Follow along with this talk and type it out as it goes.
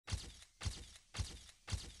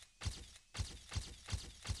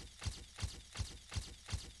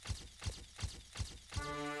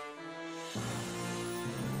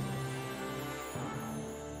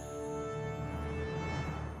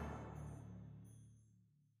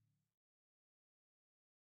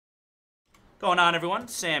Going on, everyone?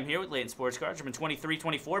 Sam here with Layton Sports Cards. Number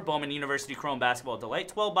 2324, Bowman University Chrome Basketball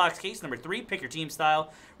Delight. 12-box case, number 3. Pick your team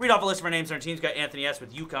style. Read off a list of our names on our teams. Got Anthony S.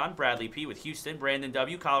 with UConn, Bradley P. with Houston, Brandon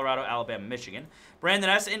W. Colorado, Alabama, Michigan, Brandon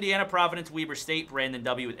S. Indiana, Providence, Weber State, Brandon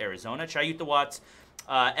W. with Arizona, Chayuta Watts,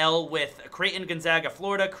 L. with Creighton, Gonzaga,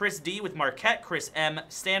 Florida, Chris D. with Marquette, Chris M.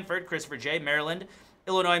 Stanford, Christopher J. Maryland,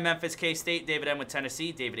 Illinois, Memphis, K-State, David M. with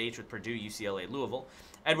Tennessee, David H. with Purdue, UCLA, Louisville,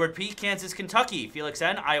 Edward P. Kansas, Kentucky, Felix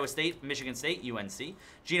N. Iowa State, Michigan State, UNC,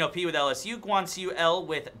 Gino P. with LSU, Guanxiu L.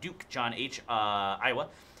 with Duke, John H. Iowa,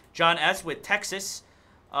 John S. with Texas,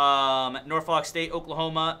 Norfolk State,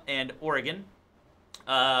 Oklahoma, and Oregon,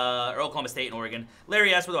 or Oklahoma State and Oregon,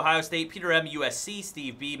 Larry S. with Ohio State, Peter M. USC,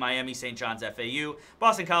 Steve B. Miami, St. John's FAU,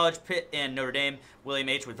 Boston College, Pitt, and Notre Dame, William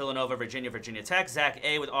H. with Villanova, Virginia, Virginia Tech, Zach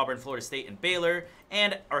A. with Auburn, Florida State, and Baylor,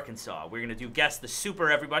 and Arkansas. We're going to do Guess the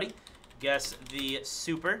Super, everybody. Guess the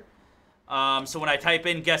Super. So when I type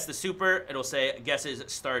in Guess the Super, it'll say Guesses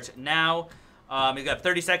Start Now. You've got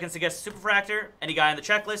 30 seconds to guess the Superfractor. Any guy on the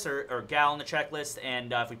checklist or gal on the checklist,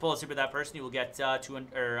 and if we pull a super that person, you will get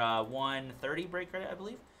 130 break credit, I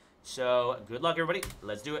believe. So good luck, everybody.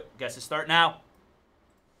 Let's do it. Guesses start now.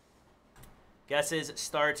 Guesses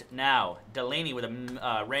start now. Delaney with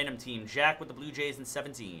a random team. Jack with the Blue Jays in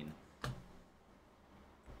 17.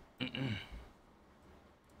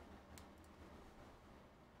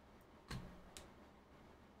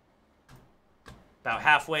 About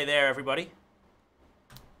halfway there, everybody.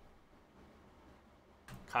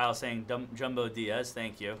 Kyle saying Jumbo Diaz.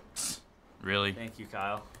 Thank you. Really? Thank you,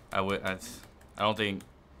 Kyle. I don't think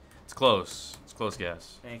it's close. It's a close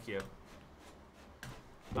guess. Thank you.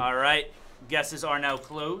 All right. Guesses are now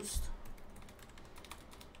closed.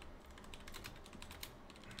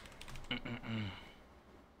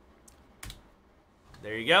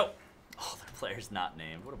 There you go. Oh, the player's not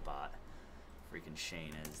named. What a bot. Freaking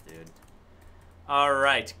Shane is, dude. All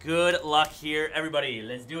right. Good luck here, everybody.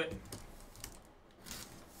 Let's do it.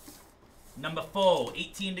 Number 4,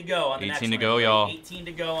 18 to go on the next one. 18 to go, y'all. 18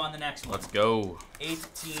 to go on the next one. Let's go.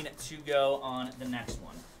 18 to go on the next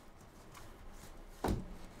one.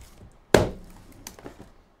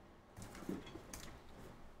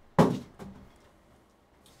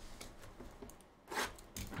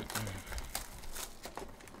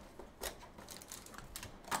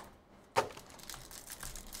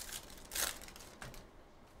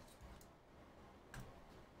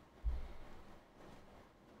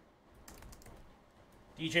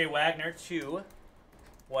 DJ Wagner to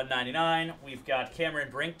 199. We've got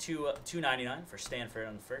Cameron Brink to 299 for Stanford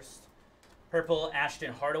on the first. Purple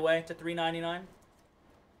Ashton Hardaway to 399.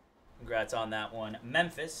 Congrats on that one.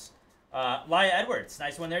 Memphis. Laya Edwards.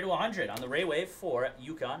 Nice one there to 100 on the Ray Wave for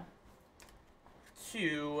UConn.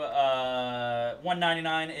 To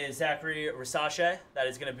 199 is Zachary Rasache. That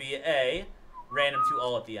is going to be a random to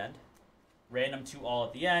all at the end. Random to all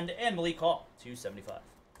at the end. And Malik Hall, 275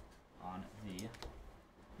 on the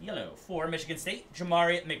yellow. For Michigan State,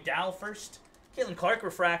 Jamari McDowell first. Caitlin Clark,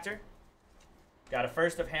 Refractor. Got a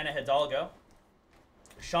first of Hannah Hidalgo.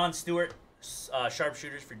 Sean Stewart,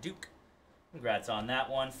 Sharpshooters for Duke. Congrats on that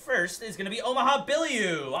one. First is going to be Omaha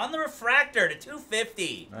Billiou on the Refractor to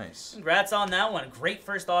 250. Nice. Congrats on that one. Great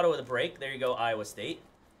first auto of the break. There you go, Iowa State.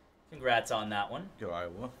 Congrats on that one. Go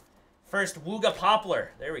Iowa. First, Wooga Poplar.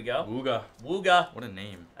 There we go. Wooga. Wooga. What a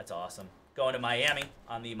name. That's awesome. Going to Miami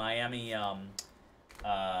on the Miami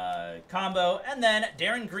combo. And then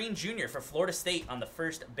Darren Green Jr. for Florida State on the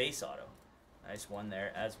first base auto. Nice one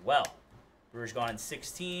there as well. Brewers gone in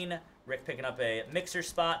 16. Rick picking up a mixer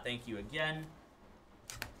spot. Thank you again.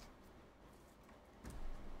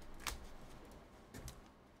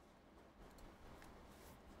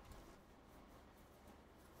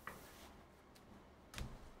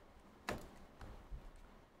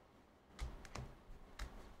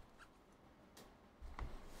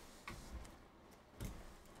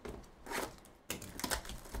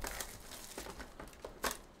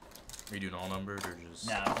 Are you doing all numbered or just?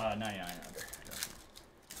 No, 99 under.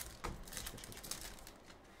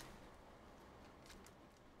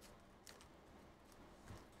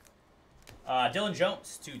 Dylan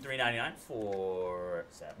Jones to 399 for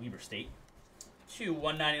Weber State. To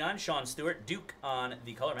 199, Sean Stewart, Duke on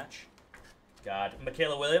the color match. Got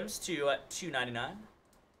Michaela Williams to 299,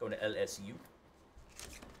 going to LSU.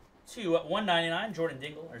 To 199, Jordan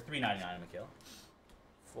Dingle, or 399 Michaela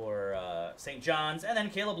for St. John's, and then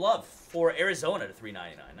Caleb Love for Arizona to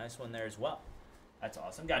 399. Nice one there as well. That's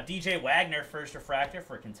awesome. Got DJ Wagner, first refractor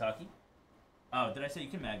for Kentucky. Oh, did I say you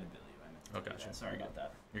can Magna Billy? Oh, gotcha. Sorry about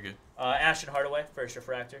that. You're good. Ashton Hardaway, first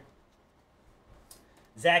refractor.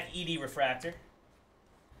 Zach Edey refractor.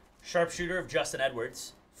 Sharpshooter of Justin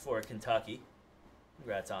Edwards for Kentucky.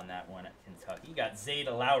 Congrats on that one at Kentucky. You got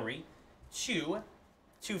Zayda Lowry,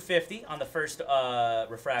 250 on the first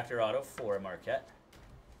refractor auto for Marquette.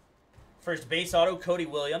 First base auto, Cody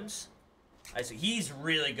Williams. So he's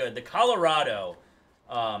really good. The Colorado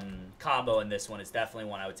combo in this one is definitely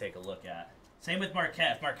one I would take a look at. Same with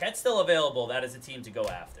Marquette. If Marquette's still available, that is a team to go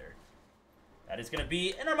after. That is going to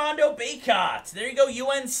be an Armando Bacot. There you go,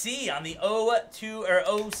 UNC on the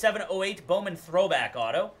 07-08 Bowman throwback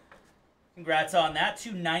auto. Congrats on that,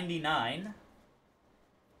 $2.99.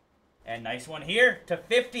 And nice one here to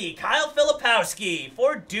 50, Kyle Filipowski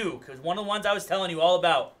for Duke. It was one of the ones I was telling you all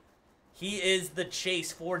about. He is the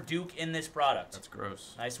chase for Duke in this product. That's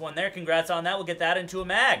gross. Nice one there. Congrats on that. We'll get that into a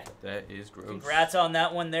mag. That is gross. Congrats on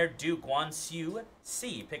that one there, Duke. Wansu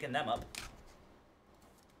C picking them up.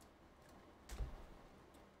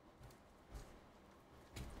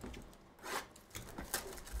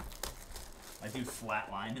 I do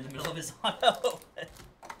flatline in the middle of his auto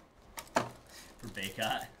for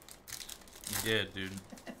Bacot. Yeah, dude.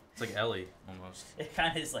 It's like Ellie, almost. It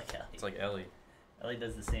kind of is like Ellie. It's like Ellie. Ellie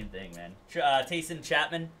does the same thing, man. Tayson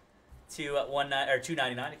Chapman to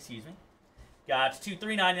 $2.99, excuse me. Got to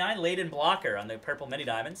 $3.99, Layton Blocker on the purple mini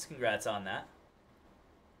diamonds. Congrats on that.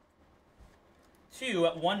 To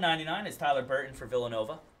 $1.99 is Tyler Burton for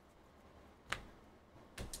Villanova.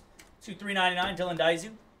 To $3.99, Dylan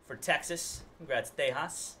Daizu for Texas. Congrats,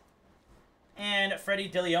 Tejas. And Freddie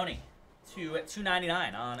DeLeone to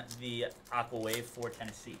 $2.99 on the Aqua Wave for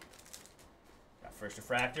Tennessee. Got first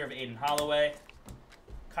refractor of Aiden Holloway,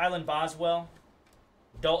 Kylan Boswell,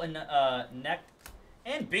 Dalton Neck,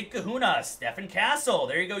 and Big Kahuna, Stephen Castle.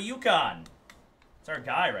 There you go, UConn. That's our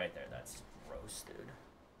guy right there. That's gross, dude.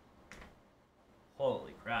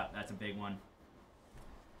 Holy crap, that's a big one.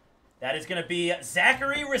 That is going to be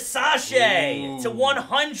Zachary Risache to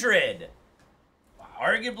 100.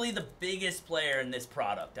 Arguably the biggest player in this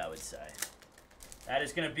product, I would say. That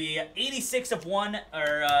is going to be 86 of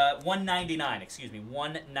 199, excuse me,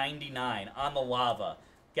 199 on the lava.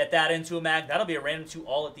 Get that into a mag. That'll be a random 2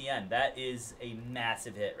 all at the end. That is a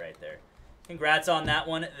massive hit right there. Congrats on that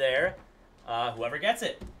one there. Whoever gets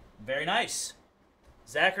it. Very nice.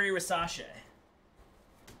 Zachary Risache.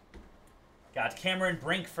 Got Cameron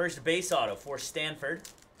Brink, first base auto for Stanford.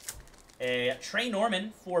 A Trey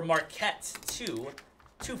Norman for Marquette,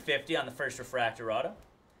 250 on the first refractor auto.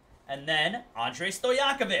 And then Andre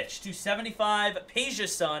Stojakovic, 275,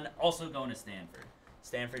 Peja's son, also going to Stanford.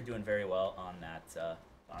 Stanford doing very well on that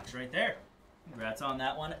box right there. Congrats on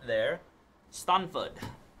that one there. Stanford.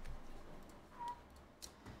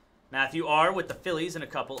 Matthew R. with the Phillies and a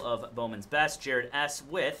couple of Bowman's Best. Jared S.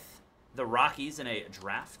 with the Rockies in a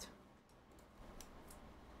draft.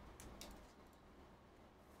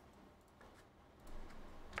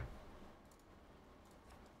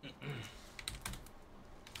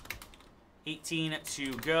 $18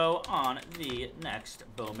 to go on the next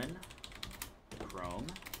Bowman Chrome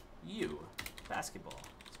U basketball.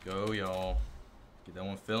 Let's go, y'all. Get that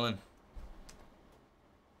one filling.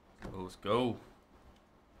 Let's go.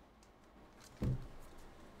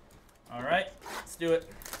 All right, let's do it.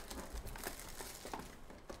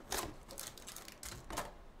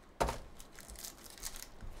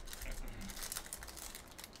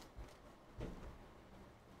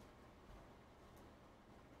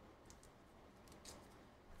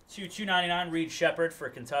 To $2.99, Reed Shepard for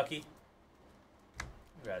Kentucky.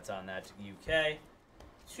 Congrats on that to UK.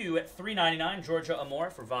 To $3.99, Georgia Amore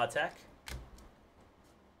for Vatech.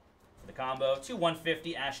 For the combo, to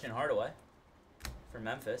 $1.50, Ashton Hardaway for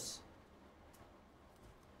Memphis.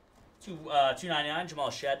 To $2.99,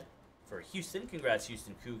 Jamal Shed for Houston. Congrats,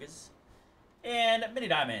 Houston Cougars. And mini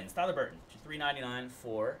diamonds, Tyler Burton to $3.99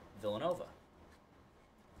 for Villanova.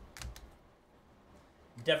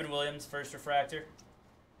 Devin Williams, first refractor.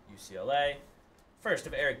 UCLA. First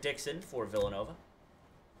of Eric Dixon for Villanova.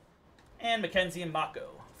 And Mackenzie Mbako,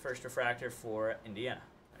 first refractor for Indiana.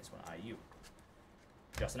 Nice one, IU.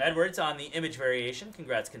 Justin Edwards on the image variation.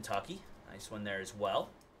 Congrats, Kentucky. Nice one there as well.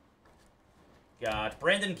 Got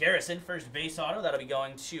Brandon Garrison, first base auto. That'll be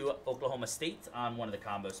going to Oklahoma State on one of the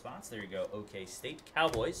combo spots. There you go, OK State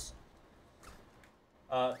Cowboys.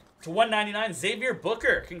 To $1.99, Xavier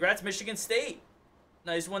Booker. Congrats, Michigan State.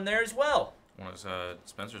 Nice one there as well. One of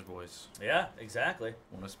Spencer's boys. Yeah, exactly.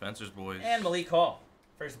 One of Spencer's boys. And Malik Hall,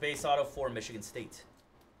 first base auto for Michigan State.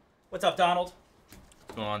 What's up, Donald?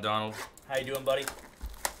 What's going on, Donald? How you doing, buddy?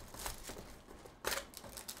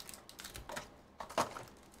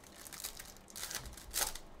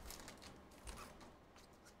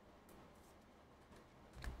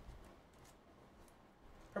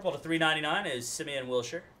 Purple to $3.99 is Simeon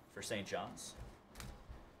Wilshire for St. John's.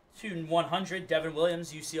 2/100, Devin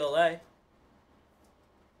Williams, UCLA.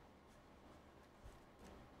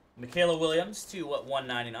 Michaela Williams,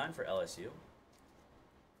 2/199 for LSU.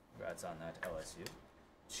 Congrats on that, LSU.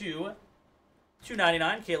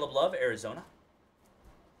 2/299, Caleb Love, Arizona.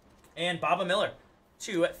 And Baba Miller,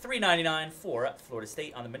 2/399 for Florida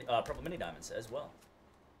State on the Purple Mini Diamonds as well.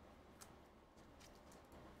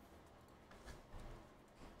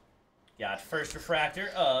 Got first refractor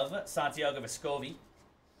of Santiago Vescovi,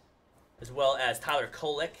 as well as Tyler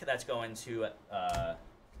Kolek. That's going to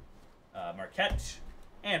Marquette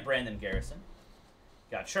and Brandon Garrison.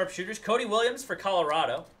 Got sharpshooters. Cody Williams for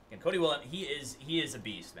Colorado. And Cody Williams, he is a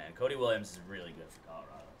beast, man. Cody Williams is really good for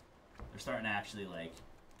Colorado. They're starting to actually like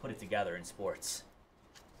put it together in sports.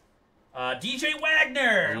 DJ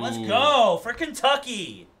Wagner, let's go for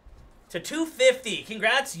Kentucky to 250.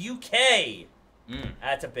 Congrats, UK.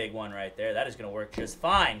 That's a big one right there. That is going to work just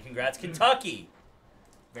fine. Congrats, Kentucky.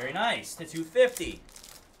 Very nice. To 250.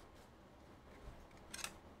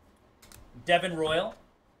 Devin Royal.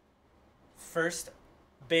 First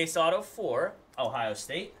base auto for Ohio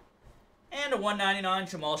State. And a 199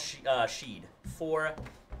 Jamal Sheed for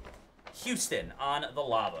Houston on the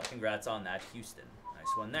lava. Congrats on that, Houston.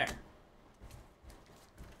 Nice one there.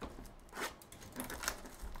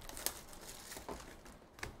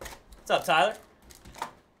 What's up, Tyler?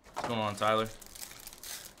 What's going on, Tyler?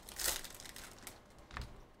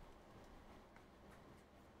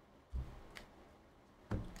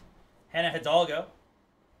 Hannah Hidalgo.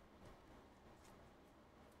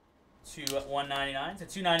 2/199 to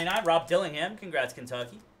 299. Rob Dillingham. Congrats,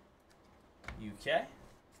 Kentucky. UK.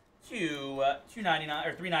 2/299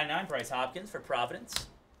 or 399. Bryce Hopkins for Providence.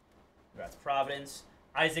 Congrats, Providence.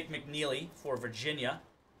 Isaac McNeely for Virginia.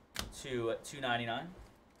 2/299.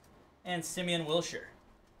 And Simeon Wilshire.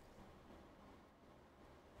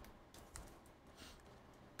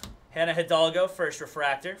 Hannah Hidalgo, first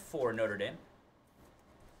refractor for Notre Dame.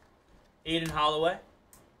 Aiden Holloway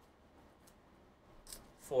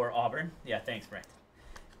for Auburn. Yeah, thanks, Brent.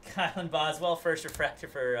 Kylan Boswell, first refractor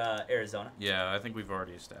for Arizona. Yeah, I think we've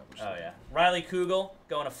already established Oh, that. yeah. Riley Kugel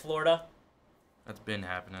going to Florida. That's been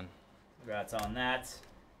happening. Congrats on that.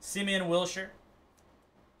 Simeon Wilshire,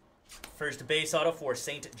 first base auto for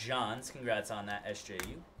St. John's. Congrats on that,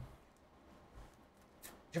 SJU.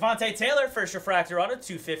 Javante Taylor, first refractor auto,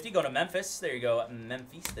 250, going to Memphis. There you go,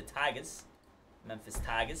 Memphis, the Tigers. Memphis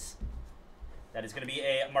Tigers. That is going to be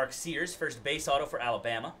a Mark Sears, first base auto for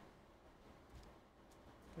Alabama.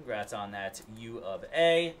 Congrats on that, U of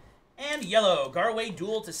A. And yellow, Garway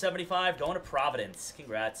dual to 75, going to Providence.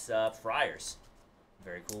 Congrats, Friars.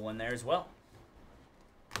 Very cool one there as well.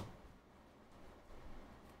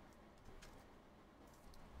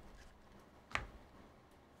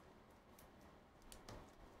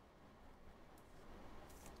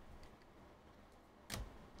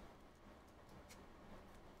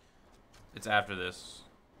 It's after this,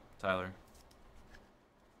 Tyler.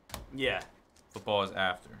 Yeah. Football is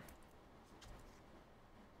after.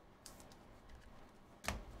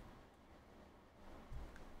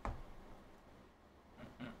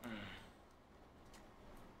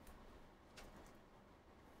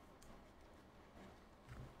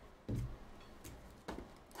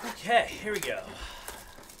 Okay, here we go.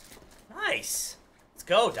 Nice. Let's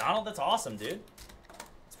go, Donald. That's awesome, dude.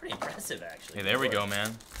 It's pretty impressive, actually. Hey, there we go,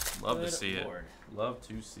 man. Love Good to see Lord. it. Love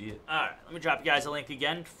to see it. All right, let me drop you guys a link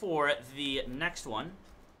again for the next one.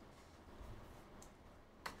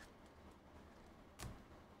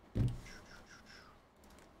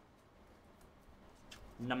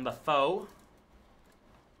 Number 4.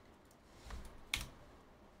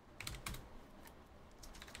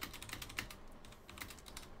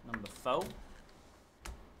 Number 4.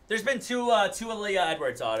 There's been two Aaliyah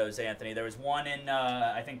Edwards autos, Anthony. There was one in,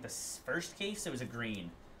 I think, the first case. It was a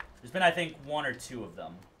green. There's been, I think, 1 or 2 of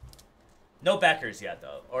them. No Beckers yet,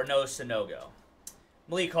 though, or no Sonogo.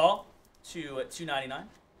 Malik Hall to 299,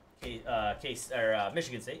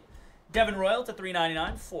 Michigan State. Devin Royal to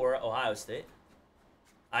 399 for Ohio State.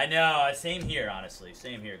 I know, same here, honestly,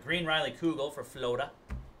 same here. Green Riley Kugel for Florida.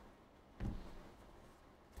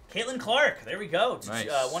 Caitlin Clark, there we go, to Nice.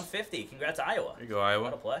 150. Congrats, Iowa. There you go, Iowa.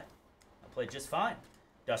 That'll play. That'll play just fine.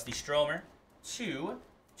 Dusty Stromer to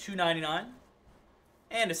 299.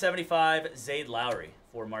 And a 75, Zayd Lowry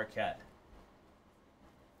for Marquette.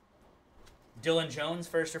 Dylan Jones,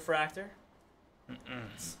 first refractor.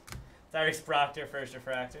 Tyrese Proctor, first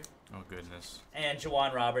refractor. Oh, goodness. And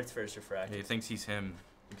Jawan Roberts, first refractor. Yeah, he thinks he's him.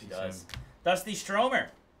 He does. Dusty Stromer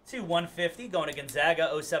to 150, going to Gonzaga,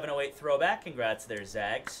 07-08 throwback. Congrats there,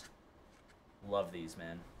 Zags. Love these,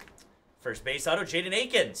 man. First base auto, Jaden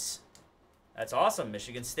Akins. That's awesome.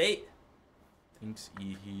 Michigan State. Thinks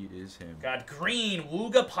he is him. Got green.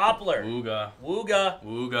 Wooga Poplar. Wooga. Wooga.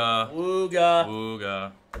 Wooga. Wooga.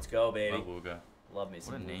 Wooga. Let's go, baby. Love Wooga. Love me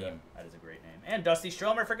some What a Wooga. name. That is a great name. And Dusty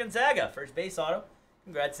Stromer for Gonzaga. First base auto.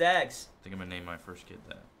 Congrats, Zags. I think I'm going to name my first kid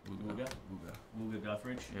that. Wooga? Wooga. Wooga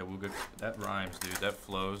Guthridge. Yeah, Wooga. That rhymes, dude. That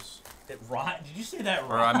flows. Did you say that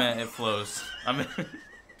Or right? I meant it flows. I meant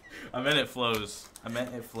it flows. I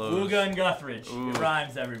meant it flows. Wooga and Guthridge. Ooh. It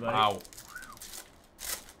rhymes, everybody. Wow.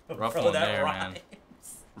 Rough Bro, one that there, rhymes. man.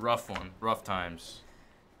 Rough one. Rough times.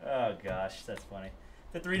 Oh, gosh. That's funny.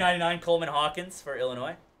 The $3.99 Coleman Hawkins for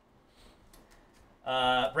Illinois.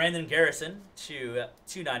 Brandon Garrison to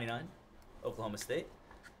 $2.99 Oklahoma State.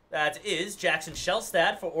 That is Jackson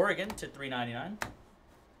Shellstad for Oregon to $3.99.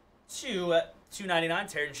 To $2.99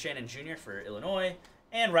 Terrence Shannon Jr. for Illinois.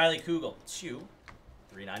 And Riley Kugel to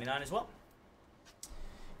 $3.99 as well.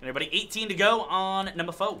 And everybody, 18 to go on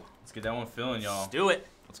number 4. Let's get that one filling, y'all. Let's do it.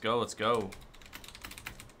 Let's go. Let's go.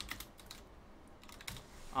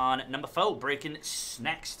 On number 4, breaking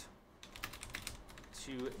next.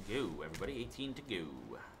 To go, everybody. 18 to go.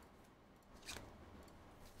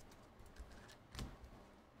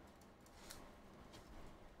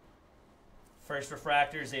 First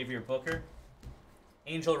refractor, Xavier Booker.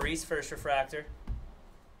 Angel Reese, first refractor.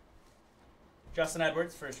 Justin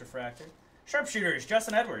Edwards, first refractor. Sharpshooters,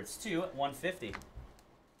 Justin Edwards to 150.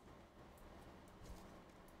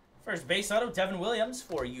 First base auto, Devin Williams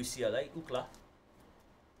for UCLA, UCLA.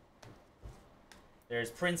 There's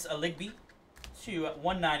Prince Aligby to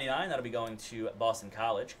 $1.99. That'll be going to Boston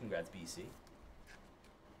College. Congrats, BC.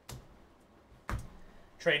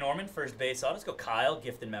 Trey Norman, first base auto. Let's go Kyle,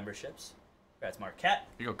 gifted memberships. Congrats, Marquette.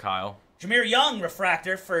 Here you go, Kyle. Jameer Young,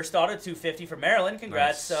 refractor, first auto, $250 for Maryland.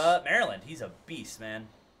 Congrats, Nice. Maryland. He's a beast, man.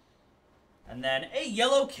 And then a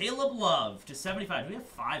yellow Caleb Love to 75. Do we have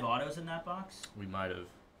 5 autos in that box? We might have.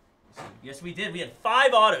 Yes, we did. We had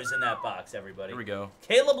 5 autos in that box, everybody. Here we go.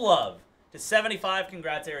 Caleb Love to 75.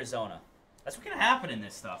 Congrats, Arizona. That's what can happen in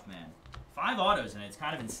this stuff, man. 5 autos in it. It's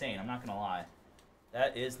kind of insane. I'm not going to lie.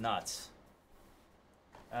 That is nuts.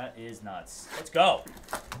 That is nuts. Let's go.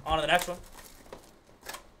 On to the next one.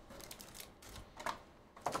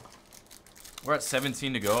 We're at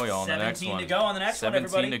 17 to go, y'all, on the next 17 one. to go on the next one,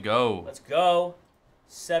 everybody. 17 to go. Let's go.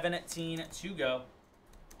 17 to go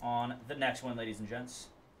on the next one, ladies and gents.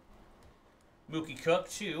 Mookie Cook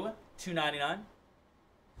to $2.99.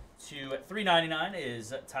 To $3.99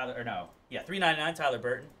 is Tyler, or no, yeah, $3.99 Tyler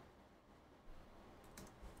Burton.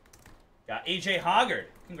 Got AJ Hoggard.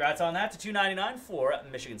 Congrats on that to $2.99 for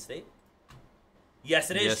Michigan State.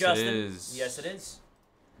 Yes, it is, Yes, Justin. it is. Yes, it is.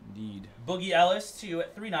 Indeed. Boogie Ellis to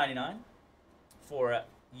 $3.99 for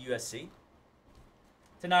USC.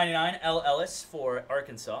 To $99, L. Ellis for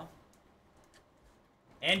Arkansas.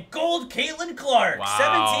 And gold Caitlin Clark,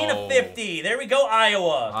 Wow. 17 of 50. There we go,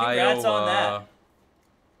 Iowa. Congrats on that.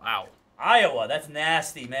 Wow. Iowa, that's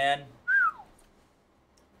nasty, man.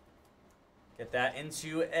 Get that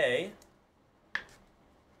into a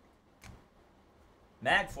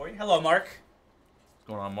mag for you. Hello, Mark. What's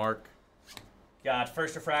going on, Mark? Got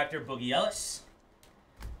first refractor, Boogie Ellis.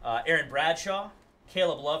 Aaron Bradshaw,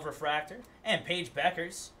 Caleb Love refractor, and Paige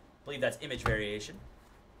Beckers. I believe that's image variation.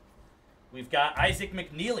 We've got Isaac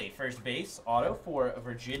McNeely, first base, auto for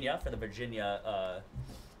Virginia, for the Virginia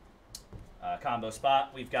combo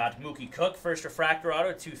spot. We've got Mookie Cook, first refractor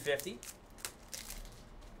auto, 250.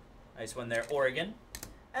 Nice one there, Oregon.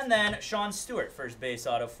 And then Sean Stewart, first base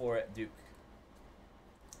auto for Duke.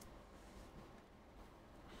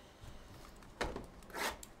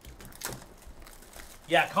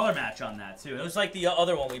 Yeah, color match on that, too. It was like the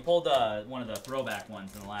other one. We pulled one of the throwback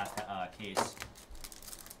ones in the last case.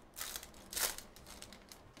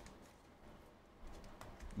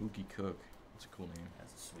 Mookie Cook. That's a cool name.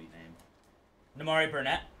 That's a sweet name. Namari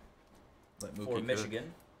Burnett Let Mookie for cook.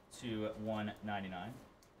 Michigan to $1.99.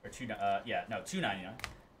 Or $2.99.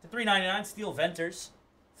 To $3.99, Steel Venters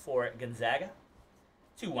for Gonzaga.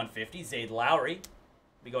 To $1.50, Zayd Lowry.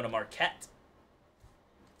 We go to Marquette.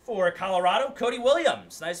 For Colorado, Cody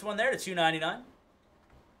Williams. Nice one there to $2.99.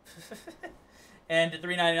 And to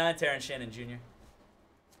 $3.99, Terrence Shannon Jr.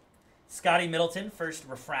 Scotty Middleton, first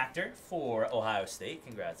refractor for Ohio State.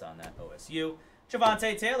 Congrats on that, OSU.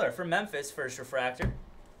 Javante Taylor for Memphis, first refractor.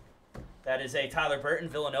 That is a Tyler Burton,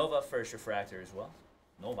 Villanova, first refractor as well.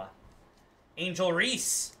 Nova. Angel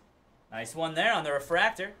Reese. Nice one there on the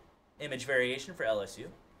refractor. Image variation for LSU.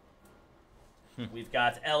 We've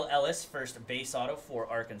got L. Ellis, first base auto for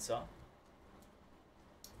Arkansas.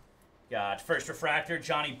 Got first refractor,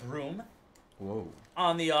 Johnny Broom. Whoa.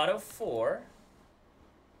 On the auto for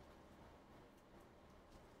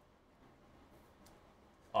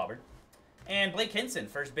Auburn. And Blake Hinson,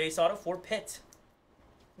 first base auto for Pitt.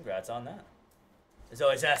 Congrats on that. He's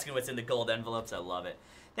always asking what's in the gold envelopes. I love it.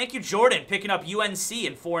 Thank you, Jordan, picking up UNC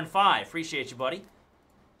in 4 and 5. Appreciate you, buddy.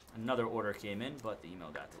 Another order came in, but the email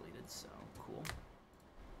got deleted, so cool.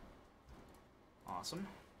 Awesome.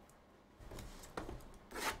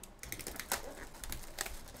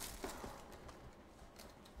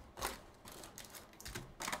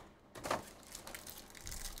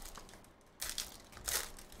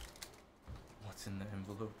 What's in the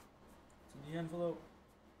envelope? What's in the envelope?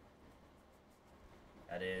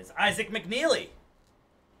 That is Isaac McNeely.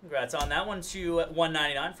 Congrats on that one to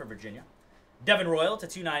 $199 for Virginia. Devin Royal to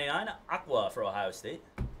 $299. Aqua for Ohio State.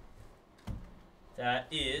 That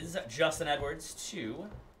is Justin Edwards to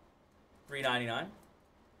 $399.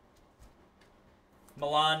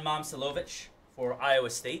 Milan Momcilovic for Iowa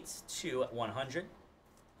State to $100.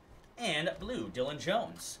 And blue, Dylan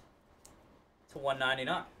Jones to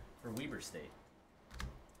 $199 for Weber State.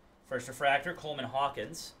 First refractor, Coleman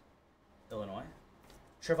Hawkins, Illinois.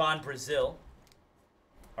 Trevon Brazil,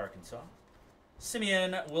 Arkansas.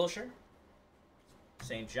 Simeon Wilshire,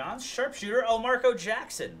 St. John's. Sharpshooter, Marco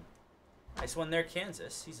Jackson. Nice one there,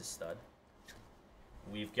 Kansas. He's a stud.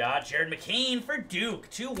 We've got Jared McCain for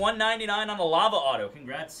Duke. $199 on the Lava Auto.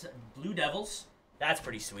 Congrats, Blue Devils. That's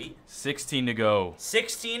pretty sweet. 16 to go.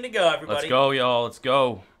 16 to go, everybody. Let's go, y'all. Let's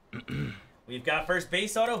go. We've got first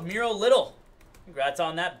base auto of Miro Little. Congrats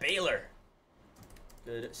on that, Baylor.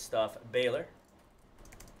 Good stuff, Baylor.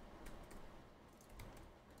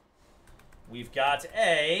 We've got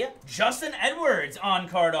a Justin Edwards on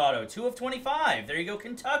card auto, 2 of 25. There you go,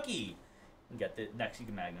 Kentucky. You can get the next. You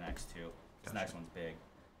can mag the next two. This next one's big.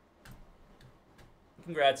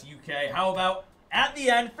 Congrats, UK. How about at the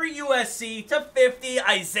end for USC to 50,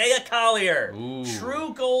 Isaiah Collier. Ooh.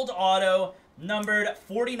 True gold auto, numbered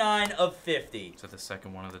 49 of 50. Is that the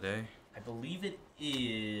second one of the day? I believe it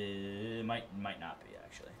is. Might not be,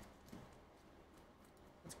 actually.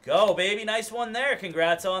 Let's go, baby. Nice one there.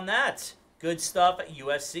 Congrats on that. Good stuff at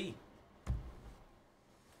USC.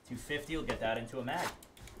 250, we'll get that into a mag.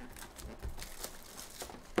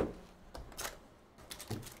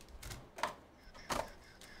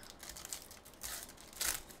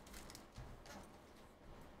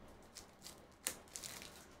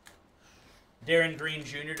 Darren Green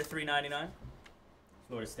Jr. to $399,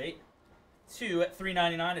 Florida State. To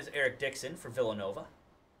 $399 is Eric Dixon for Villanova.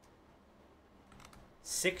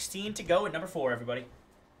 16 to go at number 4, everybody.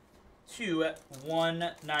 To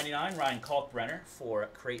 $199, Ryan Kalkbrenner for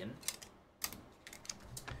Creighton.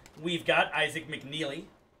 We've got Isaac McNeely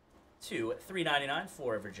to $399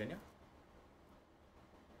 for Virginia.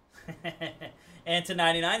 And to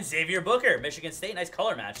 $99, Xavier Booker, Michigan State. Nice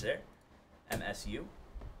color match there. MSU.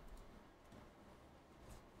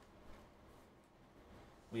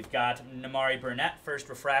 We've got Namari Burnett, first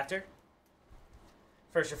refractor.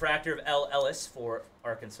 First refractor of L. Ellis for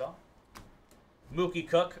Arkansas. Mookie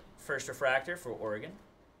Cook, first refractor for Oregon.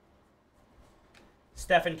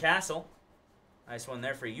 Stephen Castle. Nice one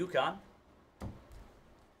there for UConn.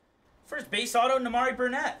 First base auto, Namari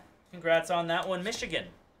Burnett. Congrats on that one, Michigan.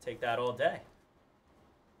 Take that all day.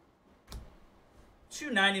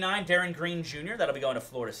 $299, Darren Green Jr. That'll be going to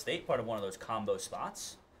Florida State, part of one of those combo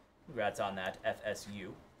spots. Congrats on that,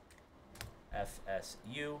 FSU.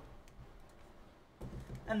 FSU.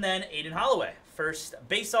 And then Aiden Holloway, first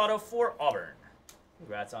base auto for Auburn.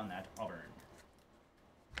 Congrats on that, Auburn.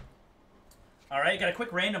 All right, got a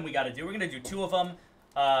quick random we got to do. We're going to do 2 of them.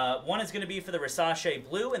 One is going to be for the Risache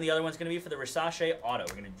Blue, and the other one's going to be for the Risache Auto.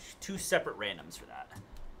 We're going to do 2 separate randoms for that.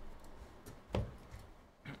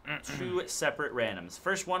 2 separate randoms.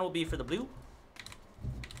 First one will be for the Blue.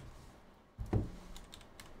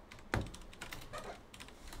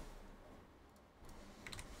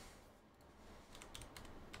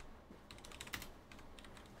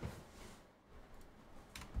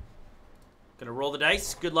 Gonna roll the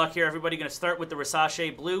dice. Good luck here, everybody. Gonna start with the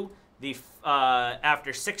Risache Blue. The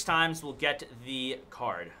after 6 times, we'll get the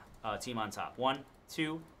card. Team on top. 1,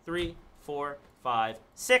 2, 3, 4, 5,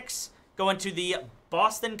 6. Going to the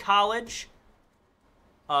Boston College,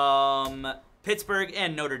 Pittsburgh,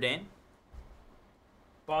 and Notre Dame.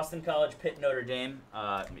 Boston College, Pitt, Notre Dame.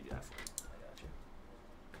 Let me do that for you. I got you.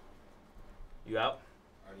 You out?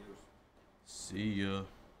 Adios. See ya.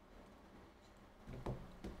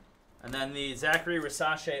 And then the Zachary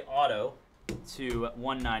Risache Auto to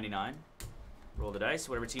 $199. Roll the dice.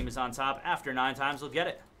 Whatever team is on top after 9 times will get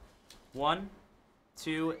it. 1,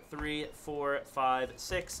 2, 3, 4, 5,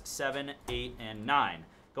 6, 7, 8, and 9.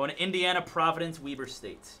 Going to Indiana, Providence, Weber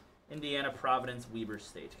State. Indiana, Providence, Weber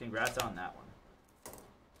State. Congrats on that one.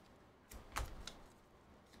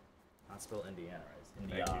 not spelled Indiana, right? It's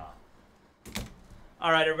Thank India.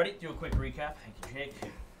 All right, everybody, do a quick recap. Thank you, Jake.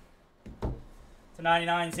 To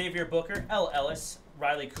 99, Xavier Booker, L. Ellis,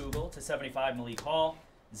 Riley Kugel. To 75, Malik Hall,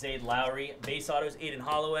 Zayd Lowry. Base autos, Aiden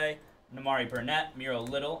Holloway, Namari Burnett, Miro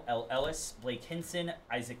Little, L. Ellis, Blake Hinson,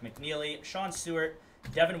 Isaac McNeely, Sean Stewart,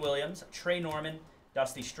 Devin Williams, Trey Norman,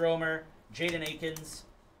 Dusty Stromer, Jaden Akins,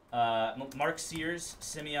 Mark Sears,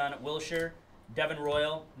 Simeon Wilshire, Devin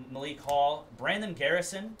Royal, Malik Hall, Brandon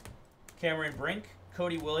Garrison, Cameron Brink,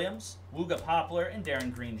 Cody Williams, Wooga Poplar, and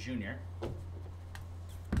Darren Green Jr.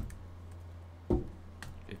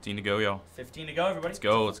 15 to go, y'all. 15 to go, everybody. Let's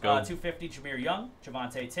go. Let's go. 250, Jameer Young,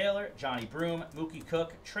 Javante Taylor, Johnny Broom, Mookie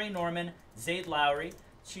Cook, Trey Norman, Zayd Lowry.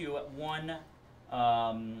 To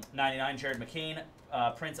 199, Jared McCain,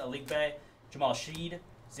 Prince Aligbe, Jamal Sheed,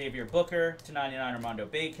 Xavier Booker. To 99, Armando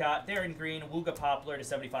Baycott, Darren Green, Wooga Poplar. To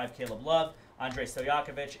 75, Caleb Love, Andrei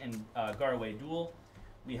Stojakovic, and Garway Duel.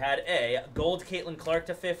 We had a gold Caitlin Clark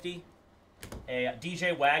to 50, a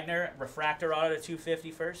DJ Wagner refractor auto to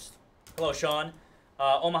 250 first. Hello, Sean.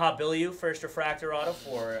 Omaha Billiou, first refractor auto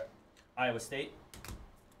for Iowa State.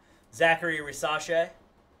 Zachary Risache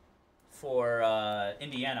for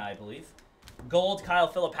Indiana, I believe. Gold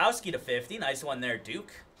Kyle Filipowski to 50. Nice one there,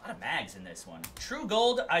 Duke. A lot of mags in this one. True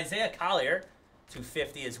gold Isaiah Collier to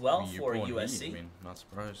 50 as well for USC. I mean, not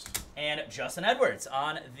surprised. And Justin Edwards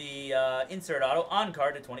on the insert auto on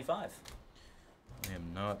card to 25. I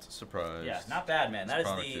am not surprised. Yeah, not bad, man. That is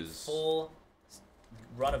the full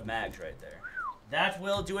run of mags right there. That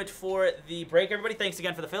will do it for the break, everybody. Thanks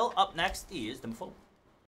again for the fill. Up next is the full.